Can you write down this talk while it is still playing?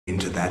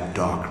that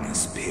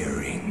darkness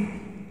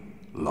peering.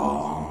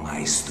 Long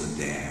I stood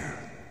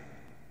there,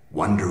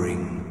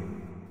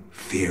 wondering,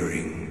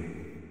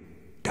 fearing,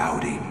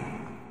 doubting.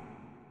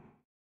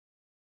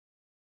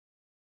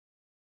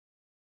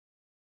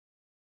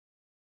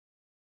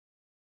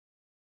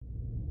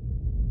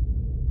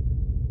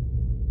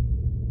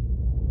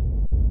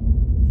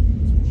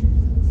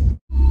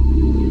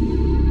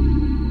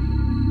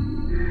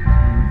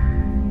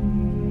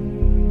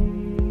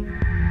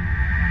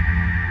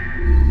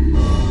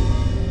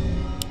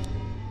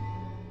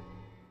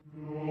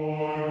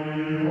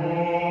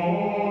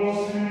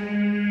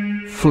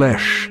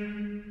 Flesh,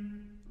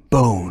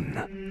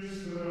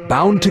 bone,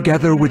 bound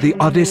together with the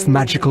oddest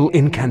magical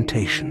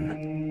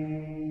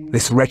incantation.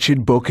 This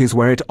wretched book is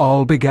where it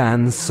all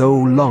began so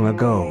long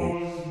ago.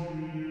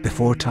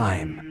 Before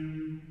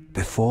time,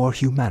 before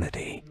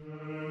humanity.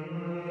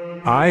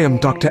 I am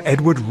Dr.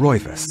 Edward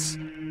Roivas.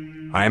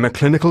 I am a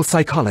clinical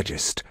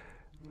psychologist.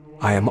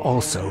 I am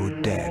also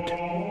dead.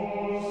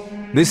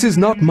 This is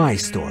not my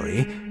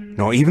story,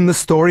 nor even the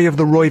story of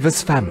the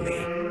Roivas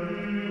family.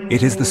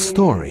 It is the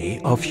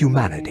story of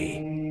humanity.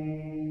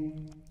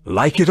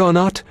 Like it or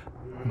not,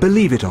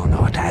 believe it or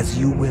not, as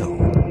you will.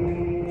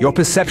 Your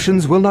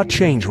perceptions will not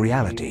change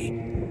reality,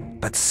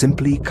 but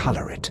simply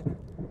color it.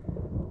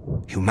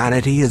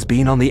 Humanity has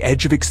been on the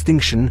edge of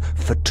extinction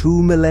for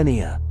 2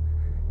 millennia,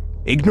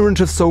 ignorant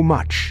of so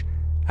much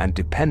and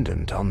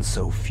dependent on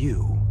so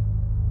few.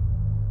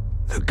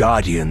 The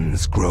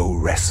Guardians grow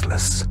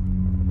restless.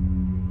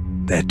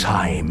 Their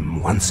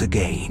time once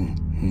again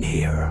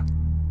near.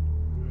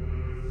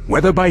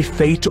 Whether by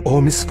fate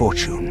or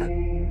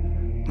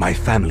misfortune, my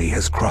family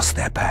has crossed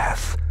their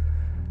path,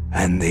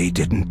 and they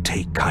didn't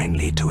take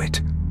kindly to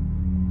it.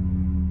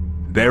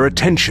 Their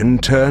attention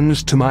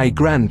turns to my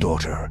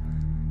granddaughter,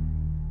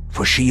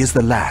 for she is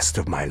the last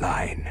of my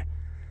line,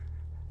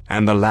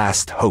 and the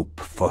last hope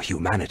for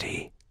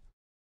humanity.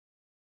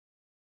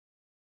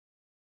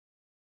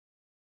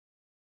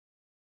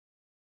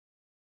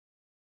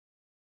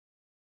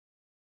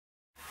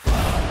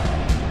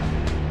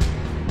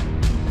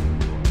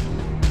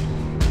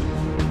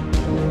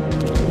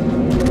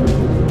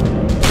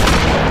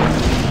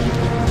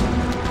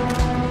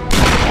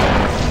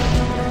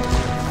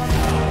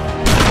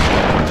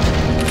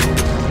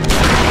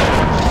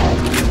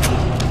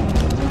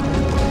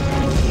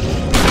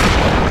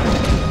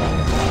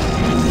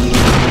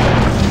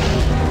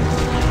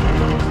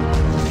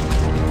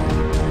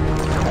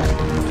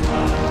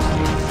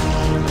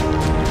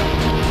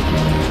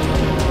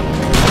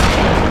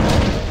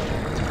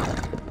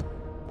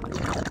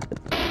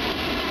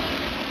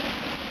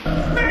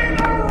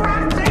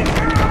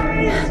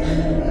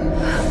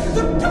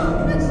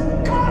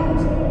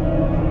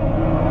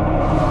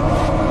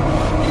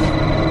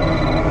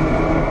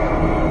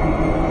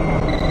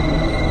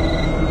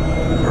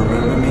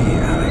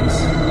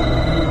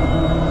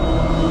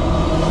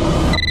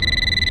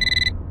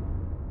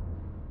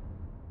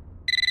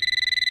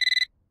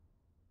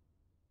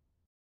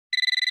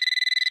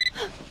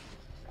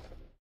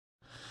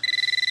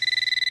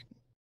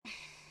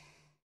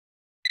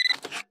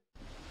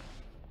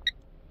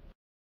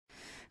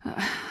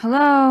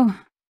 Hello?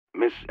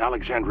 Miss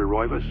Alexandra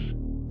Roivas?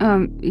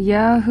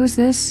 Yeah, who's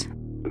this?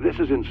 This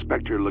is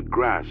Inspector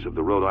LaGrasse of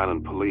the Rhode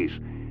Island Police.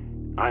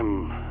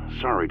 I'm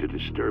sorry to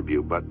disturb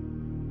you, but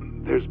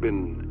there's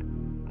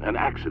been an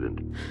accident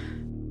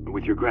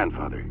with your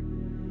grandfather.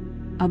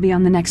 I'll be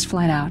on the next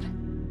flight out.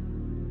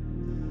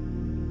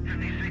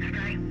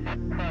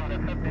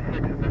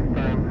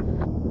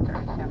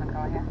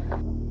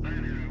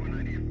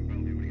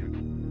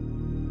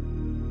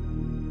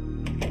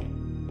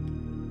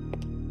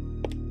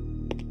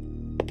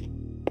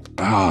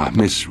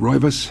 Miss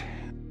Roivas,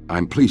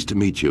 I'm pleased to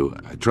meet you.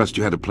 I trust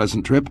you had a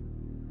pleasant trip?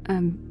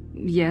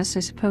 Yes,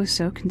 I suppose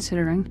so,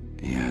 considering.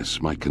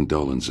 Yes, my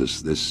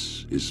condolences.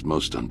 This is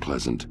most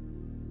unpleasant.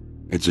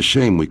 It's a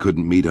shame we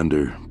couldn't meet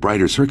under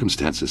brighter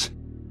circumstances.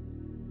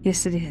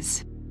 Yes, it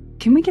is.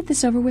 Can we get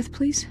this over with,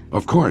 please?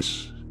 Of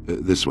course.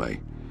 This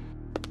way.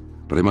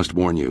 But I must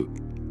warn you,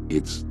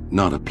 it's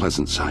not a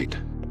pleasant sight.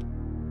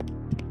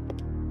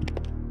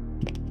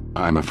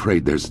 I'm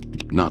afraid there's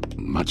not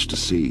much to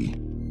see.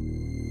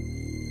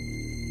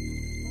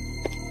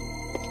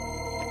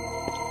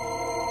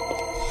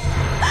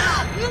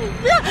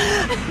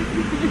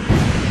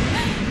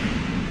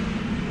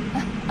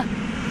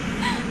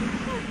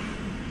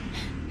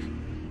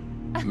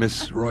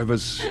 Miss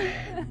Roivas,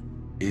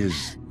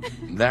 is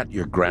that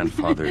your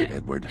grandfather,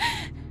 Edward?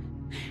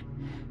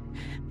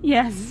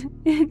 Yes,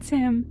 it's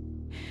him.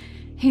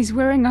 He's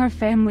wearing our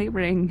family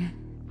ring.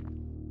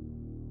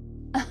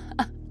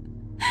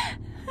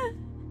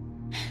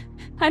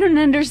 I don't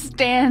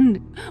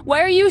understand.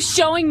 Why are you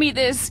showing me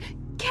this?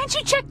 Can't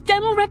you check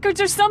dental records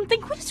or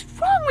something? What is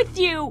wrong with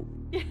you?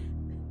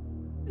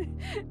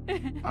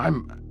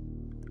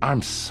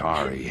 I'm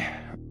sorry.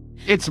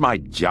 It's my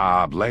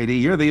job, lady.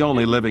 You're the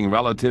only living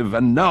relative,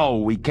 and no,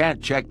 we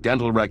can't check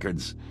dental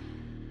records.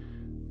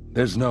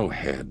 There's no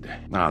head.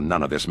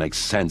 None of this makes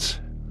sense.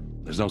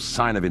 There's no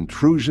sign of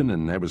intrusion,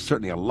 and there was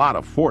certainly a lot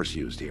of force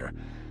used here.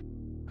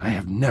 I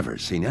have never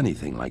seen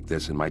anything like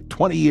this in my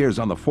 20 years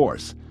on the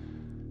force.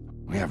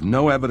 We have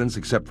no evidence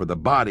except for the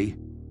body,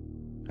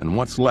 and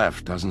what's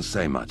left doesn't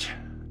say much.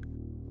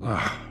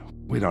 Ugh,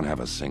 we don't have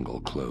a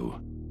single clue.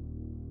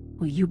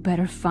 Well, you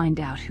better find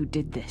out who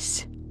did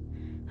this.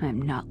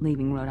 I'm not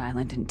leaving Rhode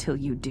Island until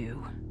you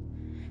do.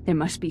 There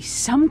must be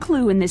some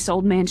clue in this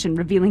old mansion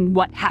revealing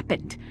what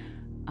happened.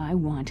 I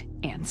want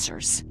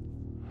answers.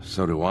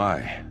 So do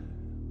I.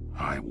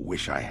 I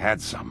wish I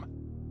had some.